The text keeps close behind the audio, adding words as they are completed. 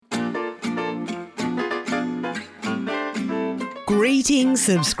Greetings,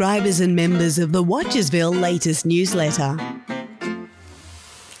 subscribers and members of the Watchersville latest newsletter.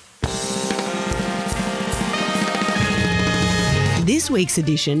 This week's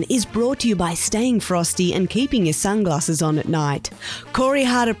edition is brought to you by staying frosty and keeping your sunglasses on at night. Corey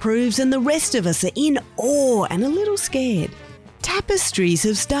Hart approves and the rest of us are in awe and a little scared. Tapestries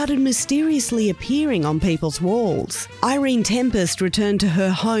have started mysteriously appearing on people's walls. Irene Tempest returned to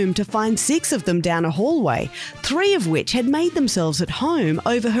her home to find 6 of them down a hallway, 3 of which had made themselves at home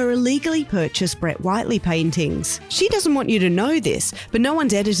over her illegally purchased Brett Whiteley paintings. She doesn't want you to know this, but no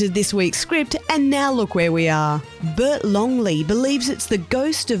one's edited this week's script, and now look where we are. Bert Longley believes it's the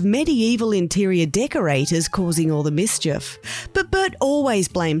ghost of medieval interior decorators causing all the mischief. But Bert always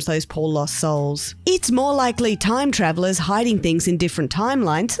blames those poor lost souls. It's more likely time travellers hiding things in different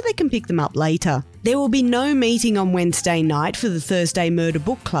timelines so they can pick them up later. There will be no meeting on Wednesday night for the Thursday Murder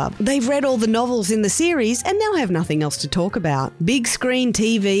Book Club. They've read all the novels in the series and now have nothing else to talk about. Big screen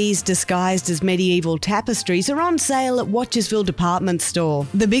TVs disguised as medieval tapestries are on sale at Watchersville department store.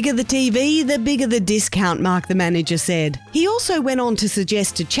 The bigger the TV, the bigger the discount, Mark the manager said. He also went on to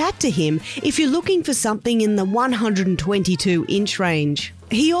suggest to chat to him if you're looking for something in the 122-inch range.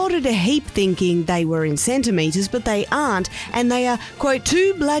 He ordered a heap thinking they were in centimetres, but they aren't, and they are, quote,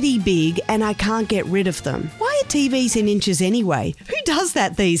 too bloody big and I can't get rid of them. Why are TVs in inches anyway? Who does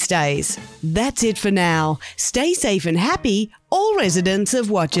that these days? That's it for now. Stay safe and happy, all residents of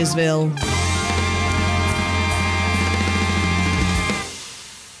Watchersville.